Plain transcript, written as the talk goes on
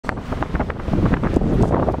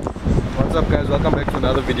What's up guys, welcome back to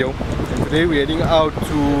another video. And today we're heading out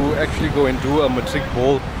to actually go and do a MATRIC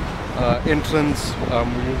BALL entrance.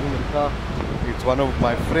 We're using the car. It's one of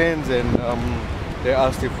my friends, and they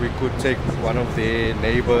asked if we could take one of their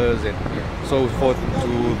neighbors and so forth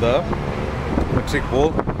to the MATRIC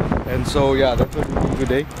BALL. And so yeah, that's what we're doing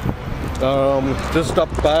today. Just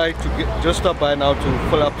stopped by now to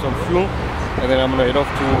fill up some fuel, and then I'm gonna head off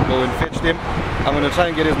to go and fetch them. I'm gonna try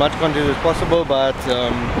and get as much content as possible, but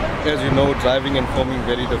as you know, driving and filming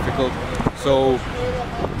very difficult. So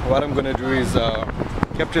what I'm gonna do is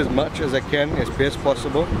capture as much as I can, as best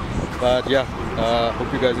possible. But yeah,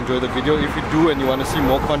 hope you guys enjoy the video. If you do and you want to see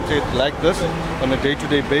more content like this on a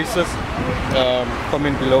day-to-day basis,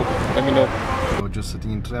 comment below, let me know. So just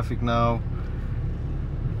sitting in traffic now.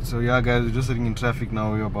 So yeah guys, we're just sitting in traffic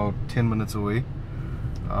now. We're about 10 minutes away.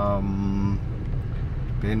 Bear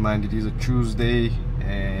in mind it is a Tuesday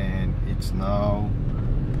and it's now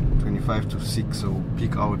 25 to 6, so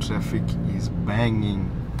peak hour traffic is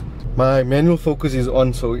banging. My manual focus is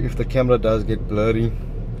on, so if the camera does get blurry,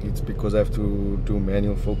 it's because I have to do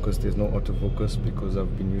manual focus. There's no autofocus because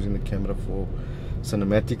I've been using the camera for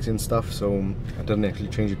cinematics and stuff, so I didn't actually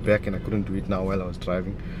change it back, and I couldn't do it now while I was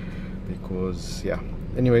driving because yeah.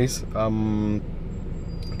 Anyways, 10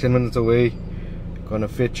 minutes away, gonna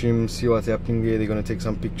fetch him, see what's happening there. They're gonna take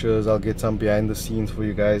some pictures, I'll get some behind the scenes for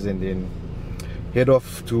you guys, and then head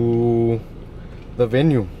off to the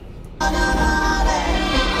venue.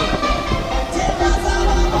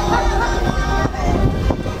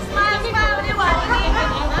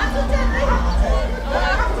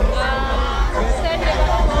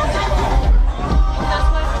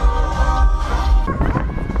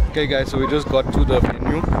 Okay guys, so we just got to the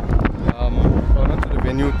venue, not to the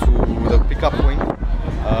venue, to the pickup point.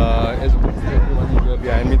 As everyone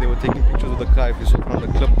behind me, they were taking pictures of the car, if you saw from the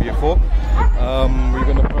clip before. We're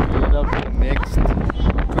going to probably head out for the next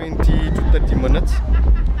 20 to 30 minutes,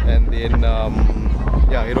 and then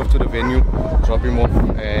yeah, head off to the venue, drop him off,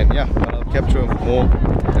 and yeah, I'll capture more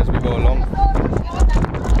as we go along.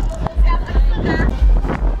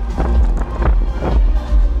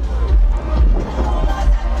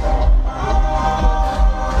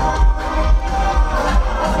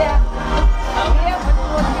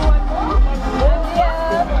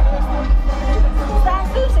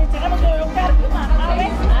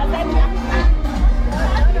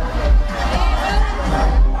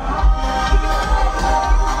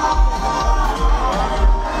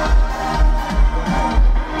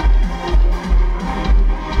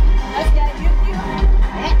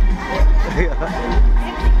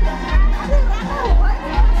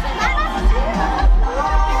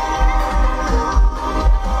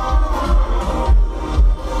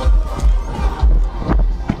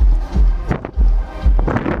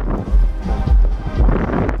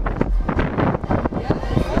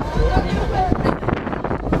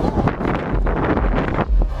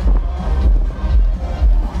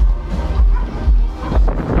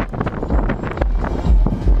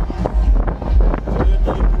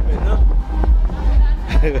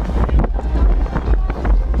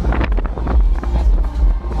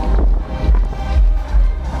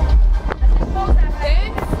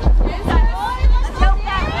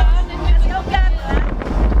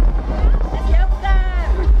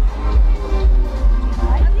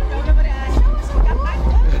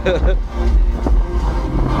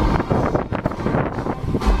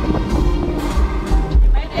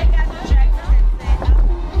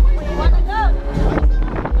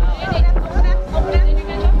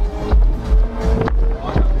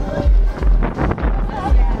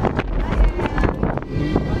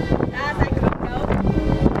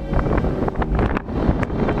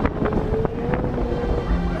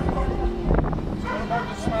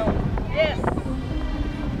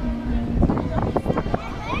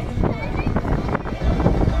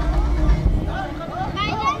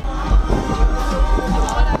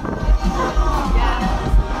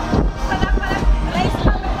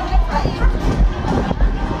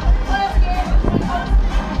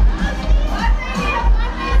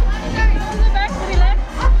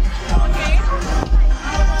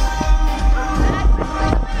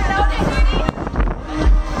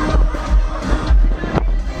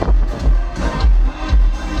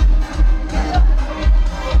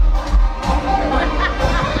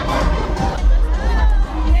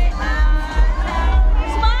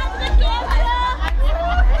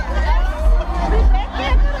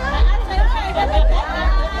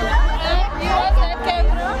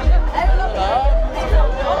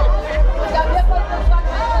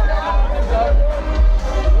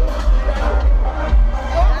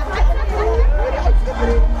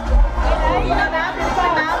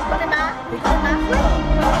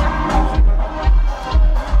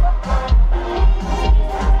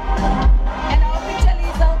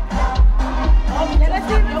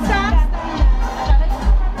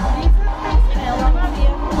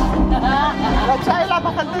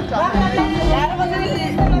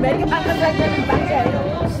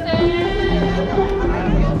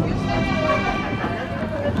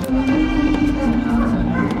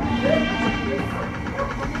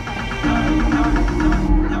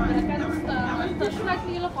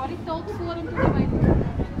 told voor hem toen wij...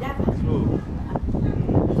 Ja.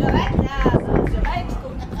 Zo right, ja. Zo right.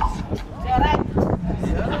 Zo right.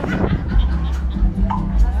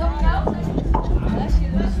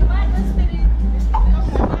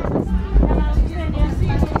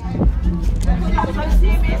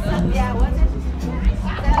 Ja, wat is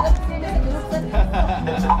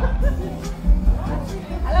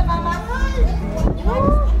Hello, Mama.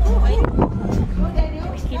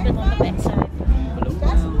 Keep it on the back side.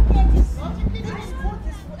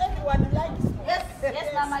 Yes,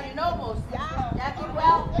 Mama, you know most. Yeah, keep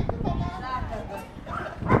well.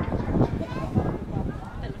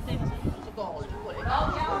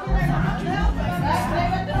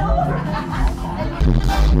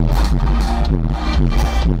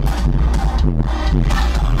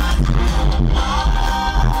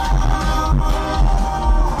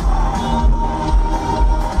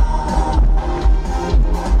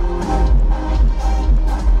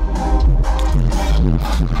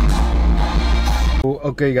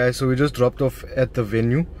 Okay guys, so we just dropped off at the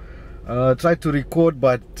venue. Tried to record,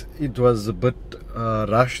 but it was a bit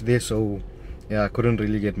rushed there, so yeah, I couldn't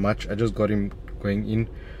really get much. I just got him going in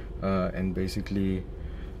and basically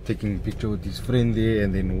taking a picture with his friend there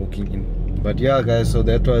and then walking in. But yeah guys, so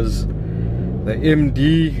that was the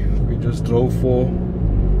MD we just drove for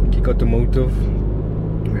KIK Automotive.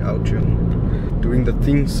 We're out here doing the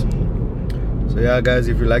things. So yeah guys,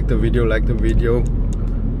 if you like the video,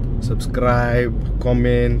 subscribe,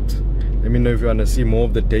 comment, let me know if you want to see more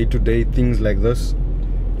of the day-to-day things like this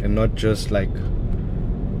and not just like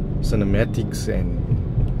cinematics and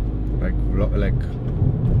like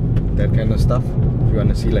that kind of stuff. If you want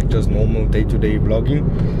to see like just normal day-to-day vlogging,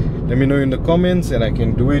 let me know in the comments and I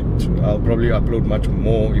can do it. I'll probably upload much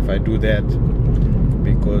more if I do that,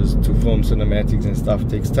 because to film cinematics and stuff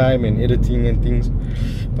takes time and editing and things.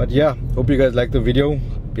 But yeah, hope you guys like the video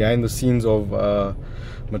behind the scenes of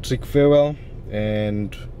MATRIC farewell,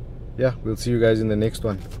 and yeah, we'll see you guys in the next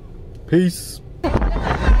one. Peace.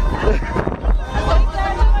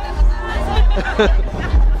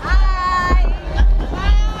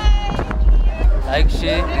 Like,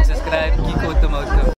 share and subscribe, KIK Automotive.